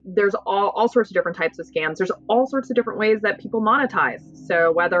there's all sorts of different types of scams. There's all sorts of different ways that people monetize.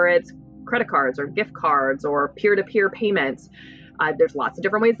 So whether it's credit cards or gift cards or peer-to-peer payments, there's lots of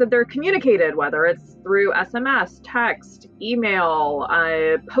different ways that they're communicated, whether it's through SMS, text, email,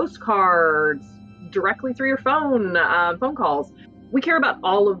 postcards, directly through your phone calls. We care about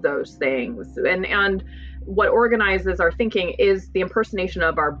all of those things. And what organizes our thinking is the impersonation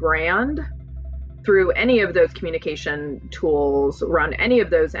of our brand through any of those communication tools, run any of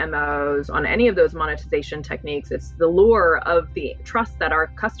those MOs, on any of those monetization techniques. It's the lure of the trust that our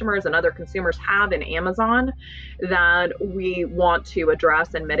customers and other consumers have in Amazon that we want to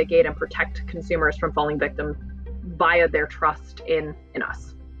address and mitigate and protect consumers from falling victim via their trust in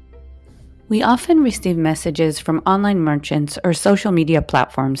us. We often receive messages from online merchants or social media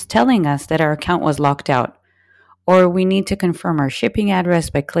platforms telling us that our account was locked out, or we need to confirm our shipping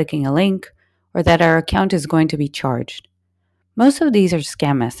address by clicking a link, or that our account is going to be charged. Most of these are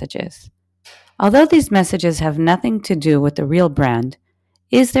scam messages. Although these messages have nothing to do with the real brand,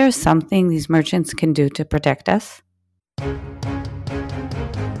 is there something these merchants can do to protect us?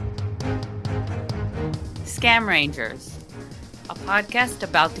 Scam Rangers, a podcast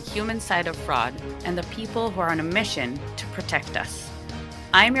about the human side of fraud and the people who are on a mission to protect us.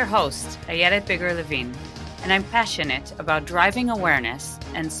 I'm your host, Abigail Bishop, and I'm passionate about driving awareness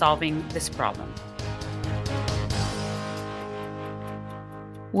and solving this problem.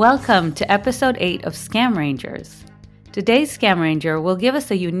 Welcome to episode 8 of Scam Rangers. Today's Scam Ranger will give us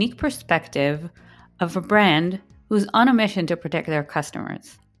a unique perspective of a brand who's on a mission to protect their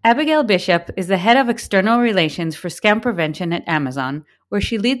customers. Abigail Bishop is the head of external relations for scam prevention at Amazon, where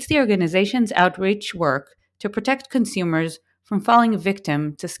she leads the organization's outreach work to protect consumers from falling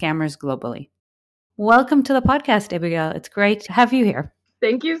victim to scammers globally. Welcome to the podcast, Abigail. It's great to have you here.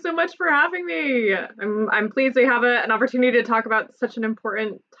 Thank you so much for having me. I'm pleased we have an opportunity to talk about such an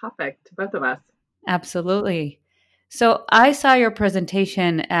important topic to both of us. Absolutely. So I saw your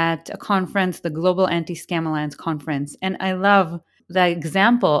presentation at a conference, the Global Anti-Scam Alliance conference, and I love the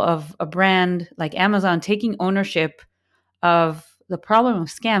example of a brand like Amazon taking ownership of the problem of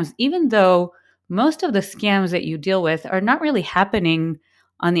scams, even though most of the scams that you deal with are not really happening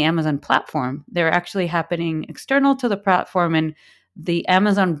on the Amazon platform. They're actually happening external to the platform, and the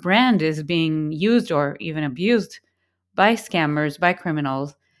Amazon brand is being used or even abused by scammers, by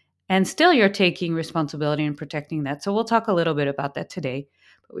criminals, and still you're taking responsibility and protecting that. So we'll talk a little bit about that today.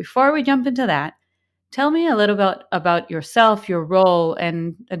 But before we jump into that, tell me a little bit about yourself, your role,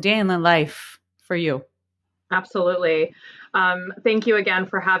 and a day in the life for you. Absolutely. Thank you again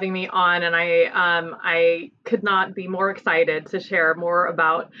for having me on, and I could not be more excited to share more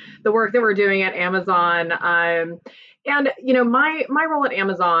about the work that we're doing at Amazon. And my role at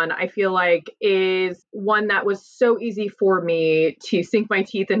Amazon, I feel like, is one that was so easy for me to sink my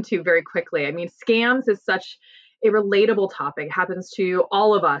teeth into very quickly. I mean, scams is such a relatable topic. It happens to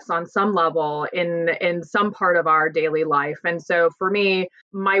all of us on some level in some part of our daily life. And so for me,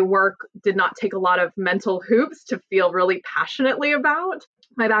 my work did not take a lot of mental hoops to feel really passionately about.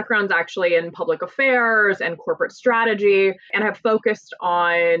 My background's actually in public affairs and corporate strategy, and have focused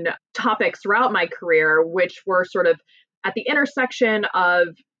on topics throughout my career, which were sort of at the intersection of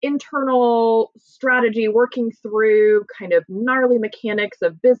internal strategy, working through kind of gnarly mechanics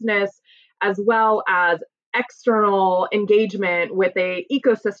of business, as well as external engagement with a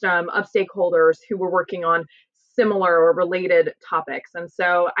ecosystem of stakeholders who were working on similar or related topics. And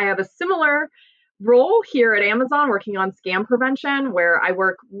so I have a similar role here at Amazon working on scam prevention, where I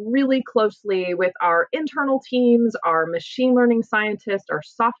work really closely with our internal teams, our machine learning scientists, our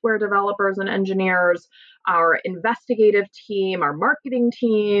software developers and engineers, our investigative team, our marketing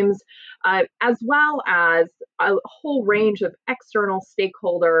teams, as well as a whole range of external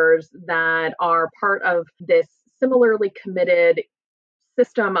stakeholders that are part of this similarly committed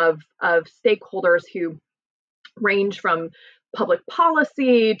system of stakeholders who range from public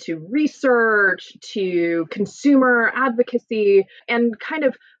policy to research to consumer advocacy, and kind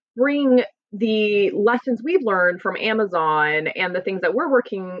of bring the lessons we've learned from Amazon and the things that we're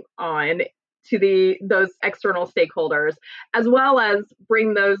working on to those external stakeholders, as well as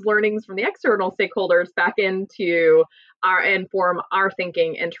bring those learnings from the external stakeholders back into inform our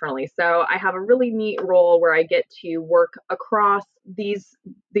thinking internally. So I have a really neat role where I get to work across these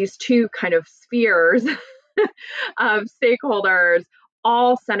two kind of spheres of stakeholders,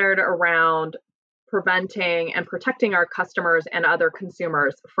 all centered around preventing and protecting our customers and other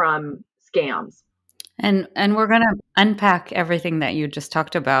consumers from scams. And we're going to unpack everything that you just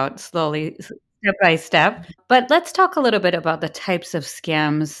talked about slowly, step by step. But let's talk a little bit about the types of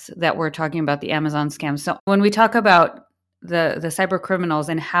scams that we're talking about, the Amazon scams. So when we talk about the cyber criminals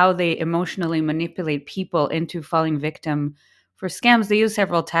and how they emotionally manipulate people into falling victim for scams. They use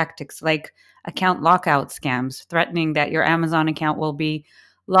several tactics like account lockout scams, threatening that your Amazon account will be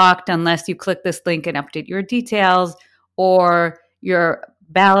locked unless you click this link and update your details, or your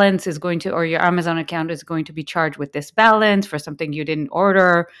balance is going to, or your Amazon account is going to be charged with this balance for something you didn't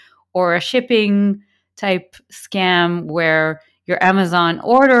order, or a shipping type scam where your Amazon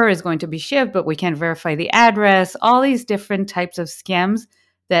order is going to be shipped, but we can't verify the address. All these different types of scams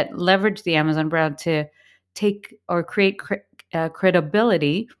that leverage the Amazon brand to take or create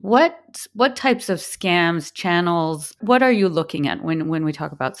credibility. What types of scams, channels, what are you looking at when we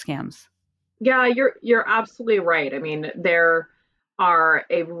talk about scams? Yeah, you're absolutely right. I mean, there are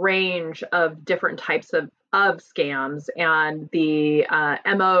a range of different types of scams, and the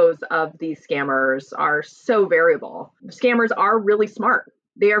MOs of these scammers are so variable. Scammers are really smart.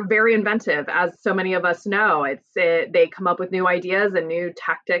 They are very inventive, as so many of us know. They come up with new ideas and new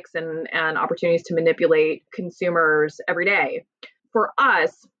tactics and opportunities to manipulate consumers every day. For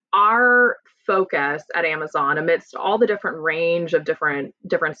us, our focus at Amazon, amidst all the different range of different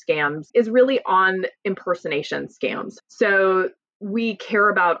scams, is really on impersonation scams. So we care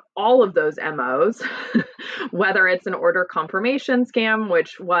about all of those MOs, whether it's an order confirmation scam,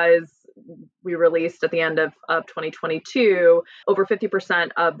 which was we released at the end of 2022. Over 50%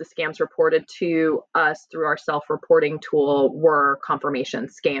 of the scams reported to us through our self-reporting tool were confirmation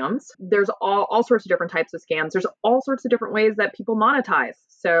scams. There's all sorts of different types of scams. There's all sorts of different ways that people monetize.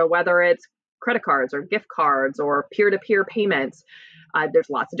 So whether it's credit cards or gift cards or peer-to-peer payments, there's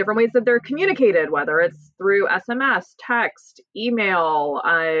lots of different ways that they're communicated, whether it's through SMS, text, email,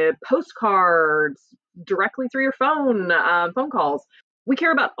 postcards, directly through your phone calls. We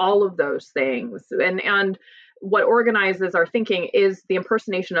care about all of those things. And what organizes our thinking is the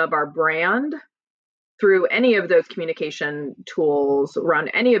impersonation of our brand through any of those communication tools, run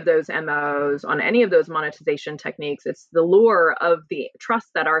any of those MOs, on any of those monetization techniques. It's the lure of the trust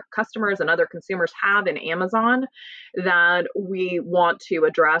that our customers and other consumers have in Amazon that we want to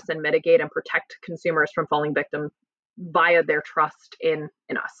address and mitigate and protect consumers from falling victim via their trust in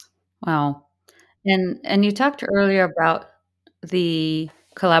us. Wow. And you talked earlier about the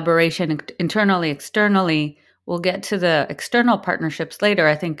collaboration internally, externally. We'll get to the external partnerships later.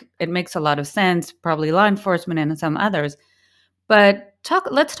 I think it makes a lot of sense, probably law enforcement and some others. But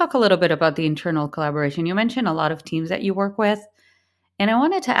let's talk a little bit about the internal collaboration. You mentioned a lot of teams that you work with, and I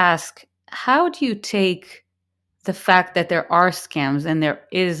wanted to ask, how do you take the fact that there are scams and there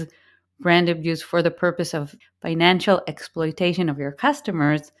is brand abuse for the purpose of financial exploitation of your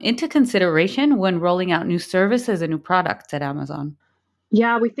customers into consideration when rolling out new services and new products at Amazon?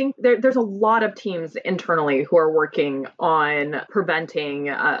 Yeah, we think there's a lot of teams internally who are working on preventing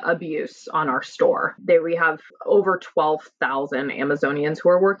abuse on our store. We have over 12,000 Amazonians who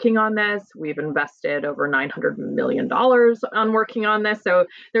are working on this. We've invested over $900 million on working on this. So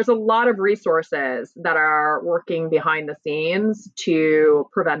there's a lot of resources that are working behind the scenes to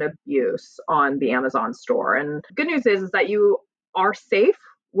prevent abuse on the Amazon store. And the good news is that you are safe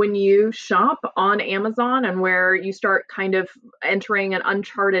when you shop on Amazon, and where you start kind of entering an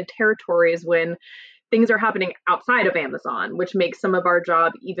uncharted territories when things are happening outside of Amazon, which makes some of our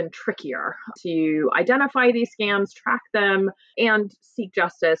job even trickier to identify these scams, track them, and seek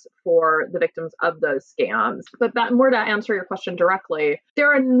justice for the victims of those scams. But that, more to answer your question directly, there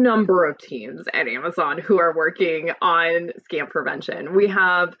are a number of teams at Amazon who are working on scam prevention. We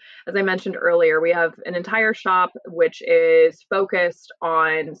have, as I mentioned earlier, we have an entire shop which is focused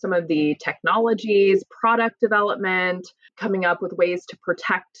on some of the technologies, product development, coming up with ways to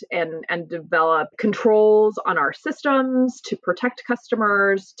protect and develop controls on our systems to protect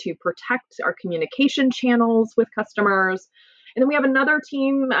customers, to protect our communication channels with customers. And then we have another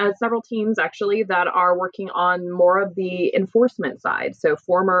team, several teams actually, that are working on more of the enforcement side. So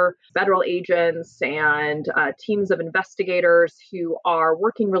former federal agents and teams of investigators who are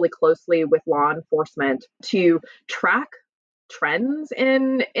working really closely with law enforcement to track trends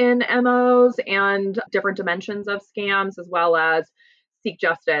in MOs and different dimensions of scams, as well as seek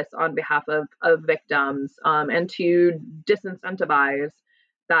justice on behalf of victims, and to disincentivize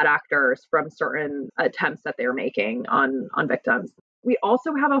bad actors from certain attempts that they're making on victims. We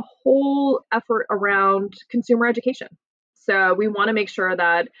also have a whole effort around consumer education. So we want to make sure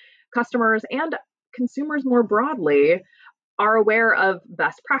that customers and consumers more broadly are aware of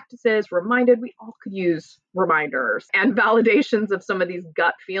best practices, reminded. We all could use reminders and validations of some of these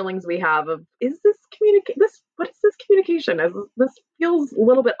gut feelings we have of, is this what is this communication? This feels a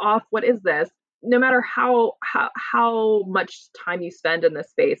little bit off. What is this? no matter how much time you spend in this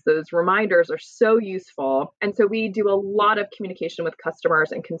space, those reminders are so useful. And so we do a lot of communication with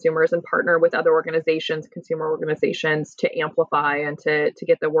customers and consumers and partner with other organizations, consumer organizations, to amplify and to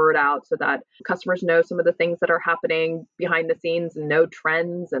get the word out so that customers know some of the things that are happening behind the scenes and know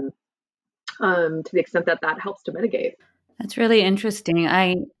trends, and to the extent that that helps to mitigate. That's really interesting.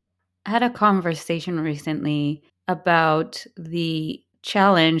 I had a conversation recently about the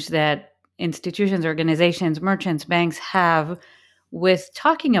challenge that institutions, organizations, merchants, banks have with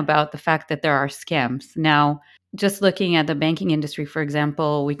talking about the fact that there are scams. Now, just looking at the banking industry, for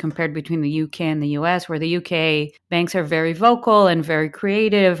example, we compared between the UK and the US, where the UK banks are very vocal and very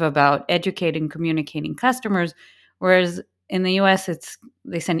creative about educating, communicating customers, whereas in the US, it's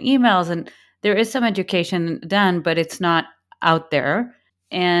they send emails and there is some education done, but it's not out there.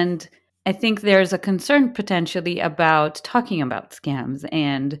 And I think there's a concern potentially about talking about scams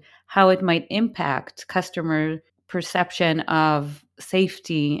and how it might impact customer perception of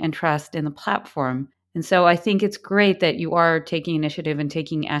safety and trust in the platform. And so I think it's great that you are taking initiative and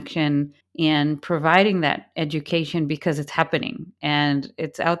taking action and providing that education because it's happening and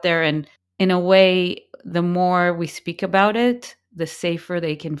it's out there. And in a way, the more we speak about it, the safer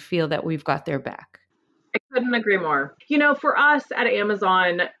they can feel that we've got their back. I couldn't agree more. For us at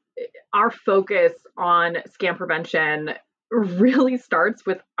Amazon, our focus on scam prevention really starts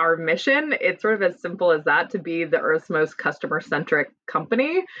with our mission. It's sort of as simple as that, to be the Earth's most customer centric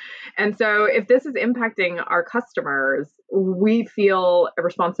company. And so, if this is impacting our customers, we feel a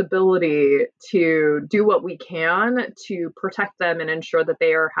responsibility to do what we can to protect them and ensure that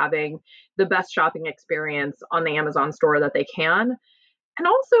they are having the best shopping experience on the Amazon store that they can. And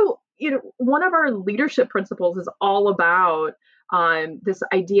also, one of our leadership principles is all about this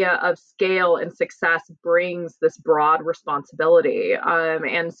idea of scale and success brings this broad responsibility.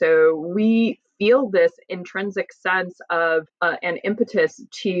 And so we feel this intrinsic sense of an impetus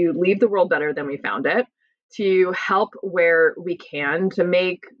to leave the world better than we found it, to help where we can, to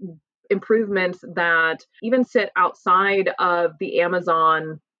make improvements that even sit outside of the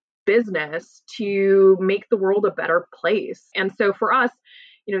Amazon business, to make the world a better place. And so for us,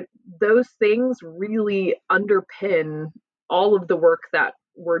 those things really underpin all of the work that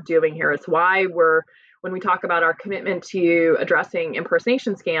we're doing here. It's why when we talk about our commitment to addressing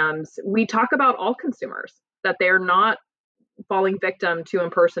impersonation scams, we talk about all consumers, that they're not falling victim to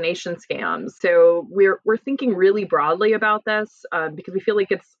impersonation scams. So we're thinking really broadly about this, because we feel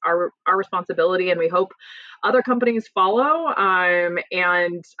like it's our responsibility, and we hope other companies follow,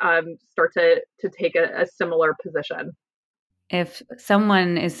 and start to take a similar position. If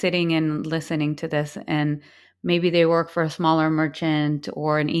someone is sitting and listening to this and maybe they work for a smaller merchant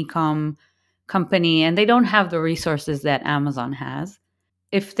or an e-com company and they don't have the resources that Amazon has,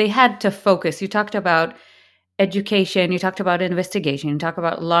 if they had to focus, you talked about education, you talked about investigation, you talk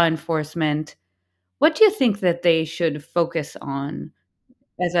about law enforcement. What do you think that they should focus on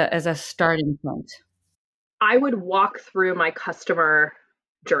as a starting point? I would walk through my customer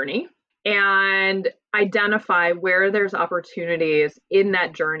journey and identify where there's opportunities in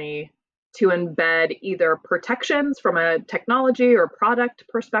that journey to embed either protections from a technology or product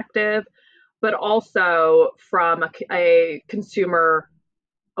perspective, but also from a consumer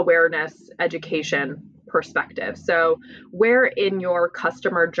awareness education perspective. So, where in your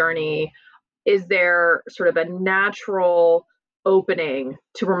customer journey is there sort of a natural opening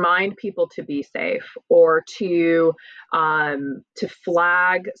to remind people to be safe, or to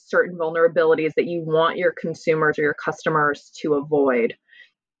flag certain vulnerabilities that you want your consumers or your customers to avoid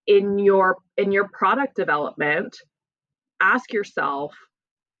in your product development? Ask yourself,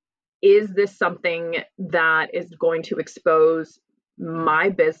 is this something that is going to expose my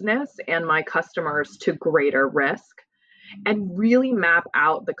business and my customers to greater risk? And really map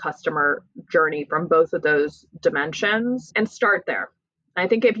out the customer journey from both of those dimensions and start there. I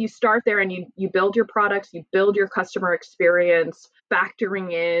think if you start there and you build your products, you build your customer experience,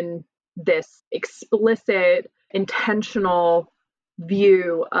 factoring in this explicit, intentional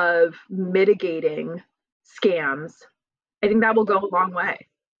view of mitigating scams, I think that will go a long way.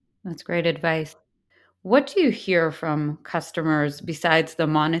 That's great advice. What do you hear from customers besides the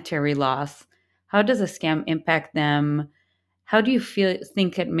monetary loss? How does a scam impact them? How do you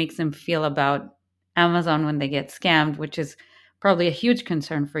think it makes them feel about Amazon when they get scammed, which is probably a huge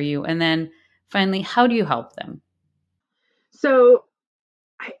concern for you? And then finally, how do you help them? So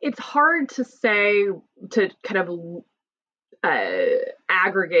it's hard to say, to kind of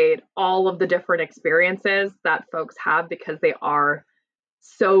aggregate all of the different experiences that folks have, because they are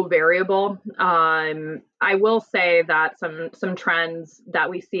so variable. I will say that some trends that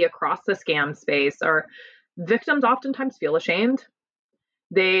we see across the scam space are victims oftentimes feel ashamed.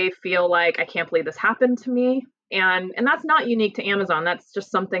 They feel like, I can't believe this happened to me. And that's not unique to Amazon. That's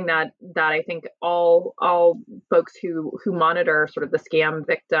just something that I think all folks who monitor sort of the scam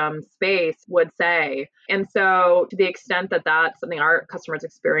victim space would say. And so to the extent that that's something our customers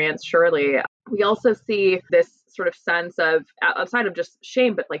experience, surely we also see this sort of sense of, outside of just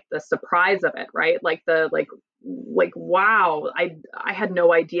shame, but like the surprise of it, right? Like wow, I had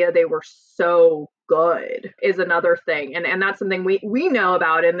no idea they were so good, is another thing. And that's something we know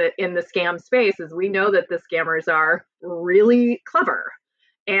about in the scam space, is we know that the scammers are really clever,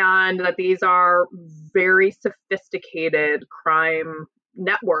 and that these are very sophisticated crime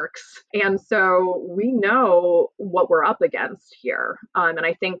networks. And so we know what we're up against here. And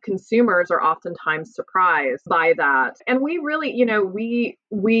I think consumers are oftentimes surprised by that. And we really,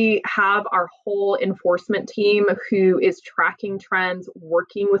 we have our whole enforcement team who is tracking trends,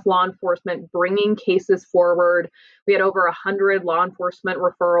 working with law enforcement, bringing cases forward. We had over 100 law enforcement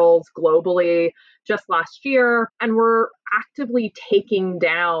referrals globally just last year, and we're actively taking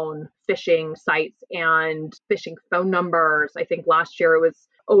down phishing sites and phishing phone numbers. I think last year it was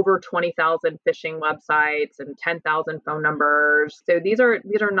over 20,000 phishing websites and 10,000 phone numbers. So these are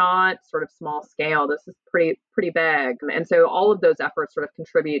not sort of small scale. This is pretty big. And so all of those efforts sort of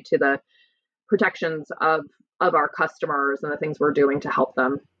contribute to the protections of our customers and the things we're doing to help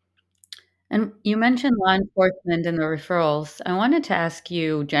them. And you mentioned law enforcement and the referrals. I wanted to ask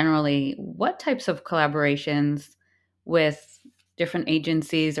you generally, what types of collaborations with different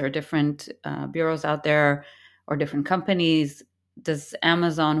agencies or different bureaus out there or different companies does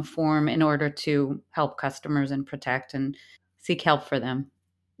Amazon form in order to help customers and protect and seek help for them?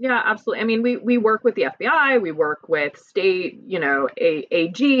 Yeah, absolutely. I mean, we work with the FBI, we work with state,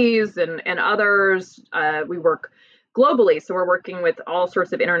 AGs and others. We work globally, so we're working with all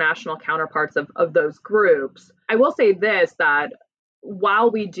sorts of international counterparts of those groups. I will say this, that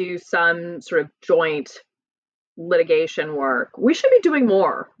while we do some sort of joint litigation work, we should be doing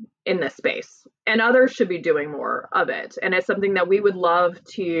more in this space, and others should be doing more of it. And it's something that we would love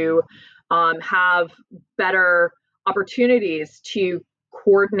to have better opportunities to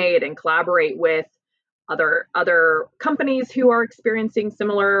coordinate and collaborate with other companies who are experiencing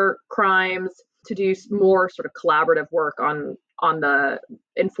similar crimes, to do more sort of collaborative work on the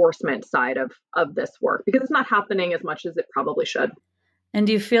enforcement side of this work, because it's not happening as much as it probably should. And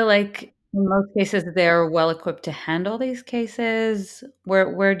do you feel like in most cases they're well equipped to handle these cases?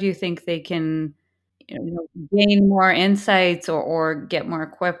 Where do you think they can gain more insights or get more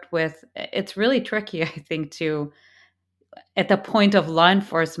equipped with? It's really tricky, I think, to at the point of law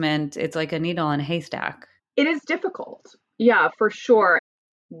enforcement, it's like a needle in a haystack. It is difficult. Yeah, for sure.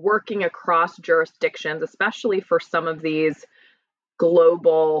 Working across jurisdictions, especially for some of these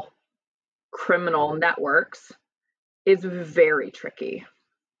global criminal networks, is very tricky.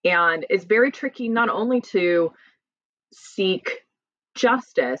 And it's very tricky not only to seek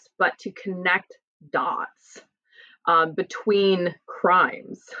justice, but to connect dots between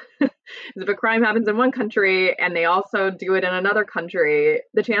crimes. If a crime happens in one country and they also do it in another country,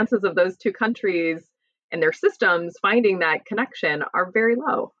 the chances of those two countries and their systems finding that connection are very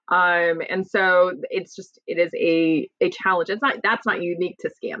low. And so it is a challenge. That's not unique to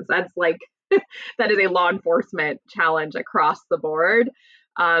scams. That's like, that is a law enforcement challenge across the board.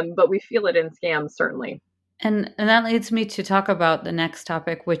 But we feel it in scams, certainly. And that leads me to talk about the next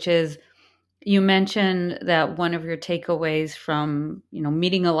topic, which is you mentioned that one of your takeaways from,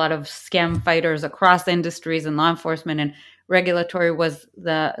 meeting a lot of scam fighters across industries and law enforcement and regulatory was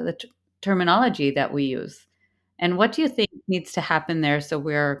the terminology that we use. And what do you think needs to happen there so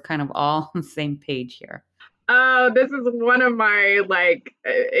we're kind of all on the same page here? This is one of my, like,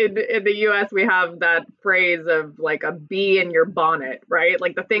 in the US, we have that phrase of like a bee in your bonnet, right?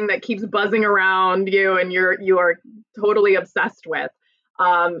 Like the thing that keeps buzzing around you and you are totally obsessed with.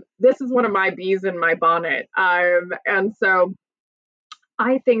 This is one of my bees in my bonnet. And so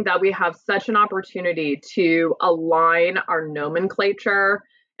I think that we have such an opportunity to align our nomenclature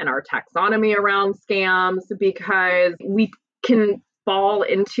and our taxonomy around scams, because we can fall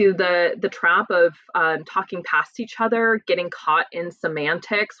into the trap of talking past each other, getting caught in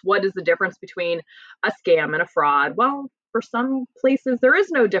semantics. What is the difference between a scam and a fraud? Well, for some places there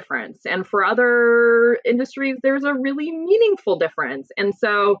is no difference, and for other industries there's a really meaningful difference. And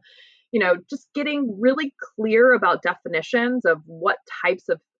so just getting really clear about definitions of what types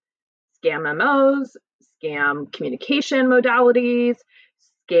of scam MOs, scam communication modalities,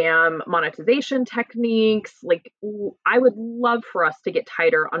 scam monetization techniques. Like, I would love for us to get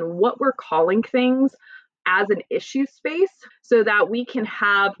tighter on what we're calling things as an issue space so that we can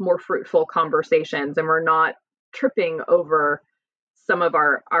have more fruitful conversations and we're not tripping over some of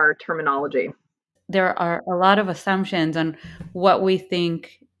our terminology. There are a lot of assumptions on what we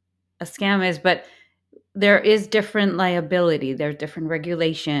think a scam is, but there is different liability. There's different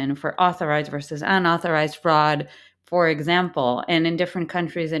regulation for authorized versus unauthorized fraud, for example. And in different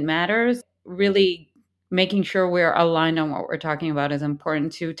countries, it matters. Really making sure we're aligned on what we're talking about is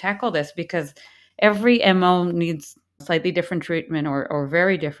important to tackle this because every MO needs slightly different treatment or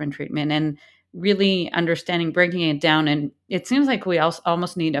very different treatment. And really understanding, breaking it down. And it seems like we also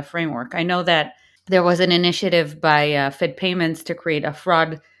almost need a framework. I know that there was an initiative by Fit Payments to create a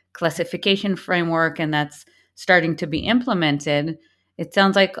fraud classification framework, and that's starting to be implemented. It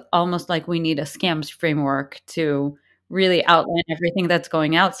sounds like almost like we need a scams framework to really outline everything that's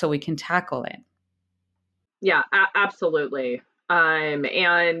going out so we can tackle it. Yeah, absolutely.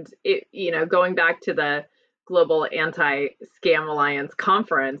 And it, going back to the Global Anti-Scam Alliance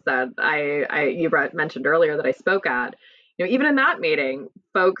conference that you mentioned earlier that I spoke at, even in that meeting,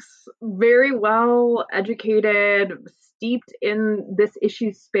 folks very well educated, steeped in this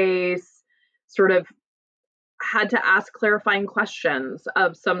issue space, sort of had to ask clarifying questions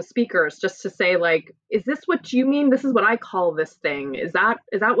of some speakers just to say, like, is this what you mean? This is what I call this thing. Is that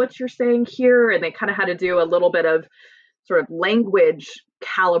what you're saying here? And they kind of had to do a little bit of sort of language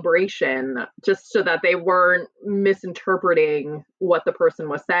calibration just so that they weren't misinterpreting what the person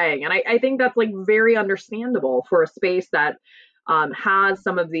was saying. And I think that's like very understandable for a space that has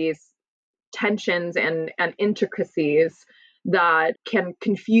some of these tensions and intricacies that can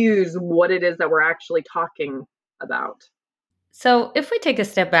confuse what it is that we're actually talking about. So, if we take a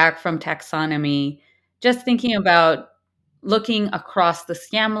step back from taxonomy, just thinking about looking across the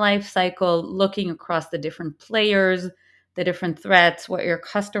scam life cycle, looking across the different players, the different threats, what your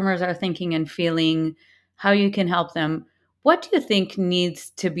customers are thinking and feeling, how you can help them, what do you think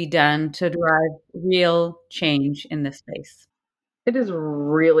needs to be done to drive real change in this space? It is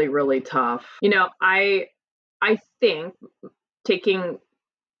really, really tough. I think taking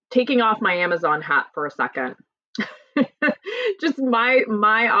taking off my Amazon hat for a second, just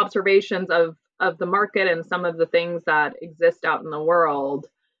my observations of the market and some of the things that exist out in the world,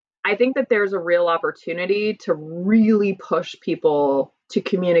 I think that there's a real opportunity to really push people to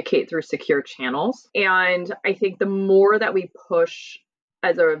communicate through secure channels. And I think the more that we push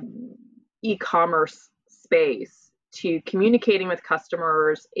as a e-commerce space to communicating with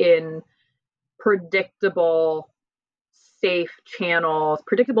customers in predictable, safe channels,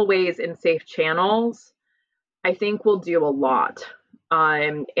 predictable ways in safe channels, I think we'll do a lot.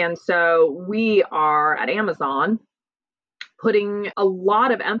 And so we are at Amazon putting a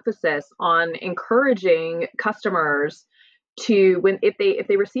lot of emphasis on encouraging customers to, when if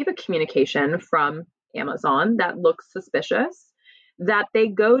they receive a communication from Amazon that looks suspicious, that they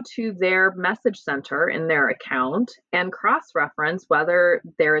go to their message center in their account and cross-reference whether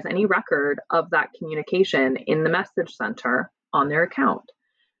there is any record of that communication in the message center on their account,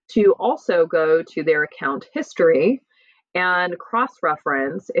 to also go to their account history and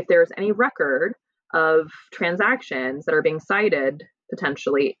cross-reference if there's any record of transactions that are being cited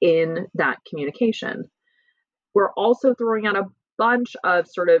potentially in that communication. We're also throwing out a bunch of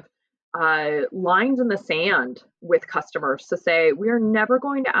sort of lines in the sand with customers to say, we are never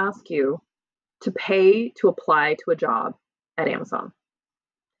going to ask you to pay to apply to a job at Amazon.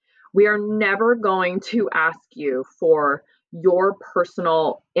 We are never going to ask you for your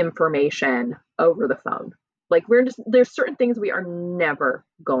personal information over the phone. Like, there's certain things we are never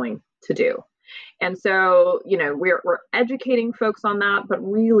going to do. And so, we're educating folks on that, but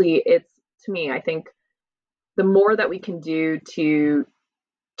really it's, to me, I think the more that we can do to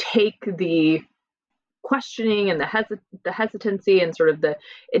take the questioning and the hesitancy and sort of the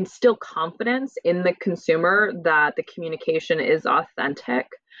instill confidence in the consumer that the communication is authentic,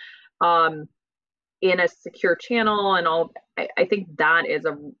 in a secure channel and all, I think that is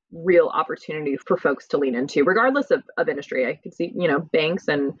a real opportunity for folks to lean into, regardless of industry. I can see, banks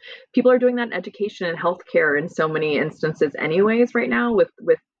and people are doing that in education and healthcare in so many instances anyways right now with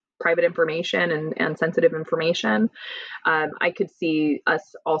private information and sensitive information. I could see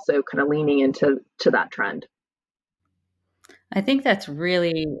us also kind of leaning into that trend. I think that's a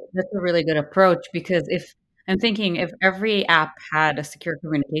really good approach because if I'm thinking if every app had a secure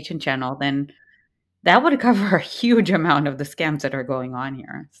communication channel, then that would cover a huge amount of the scams that are going on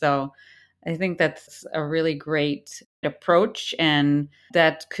here. So I think that's a really great approach and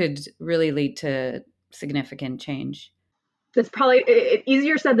that could really lead to significant change. It's probably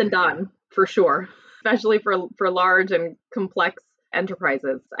easier said than done, for sure, especially for large and complex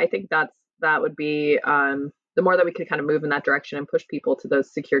enterprises. I think that would be the more that we could kind of move in that direction and push people to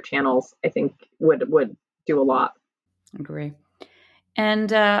those secure channels, I think would do a lot. Agree. And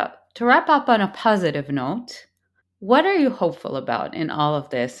to wrap up on a positive note, what are you hopeful about in all of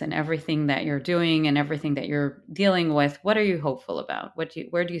this and everything that you're doing and everything that you're dealing with? What are you hopeful about?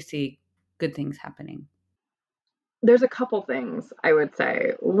 Where do you see good things happening? There's a couple things I would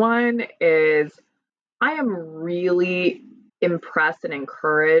say. One is I am really impressed and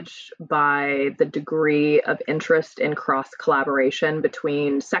encouraged by the degree of interest in cross collaboration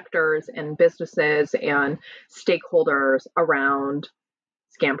between sectors and businesses and stakeholders around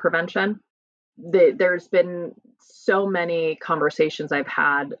scam prevention. There's been so many conversations I've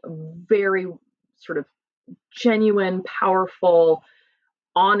had, very sort of genuine, powerful,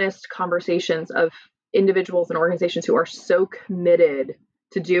 honest conversations of individuals and organizations who are so committed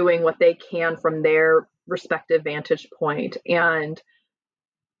to doing what they can from their respective vantage point. And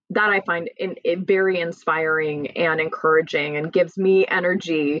that I find very inspiring and encouraging and gives me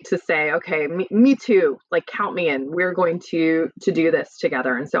energy to say, okay, me too, like count me in. We're going to do this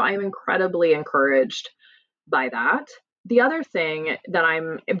together. And so I'm incredibly encouraged by that. The other thing that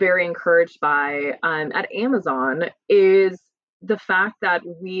I'm very encouraged by at Amazon is the fact that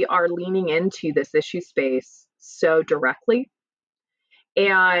we are leaning into this issue space so directly.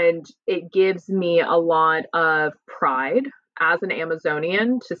 And it gives me a lot of pride as an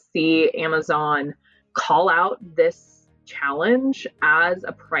Amazonian to see Amazon call out this challenge as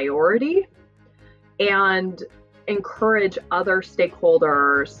a priority and encourage other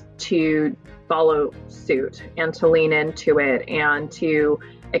stakeholders to follow suit and to lean into it and to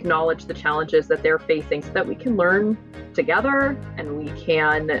acknowledge the challenges that they're facing so that we can learn together and we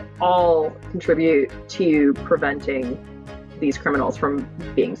can all contribute to preventing these criminals from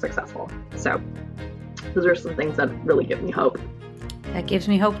being successful. So those are some things that really give me hope. That gives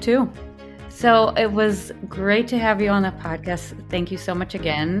me hope too. So it was great to have you on the podcast. Thank you so much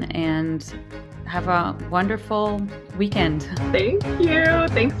again, and have a wonderful weekend. Thank you.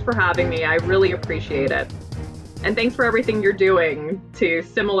 Thanks for having me. I really appreciate it. And thanks for everything you're doing to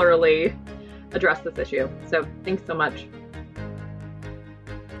similarly address this issue. So thanks so much.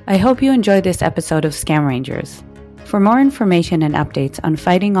 I hope you enjoyed this episode of Scam Rangers. For more information and updates on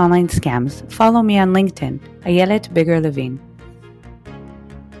fighting online scams, follow me on LinkedIn, Ayelet Bigger Levine.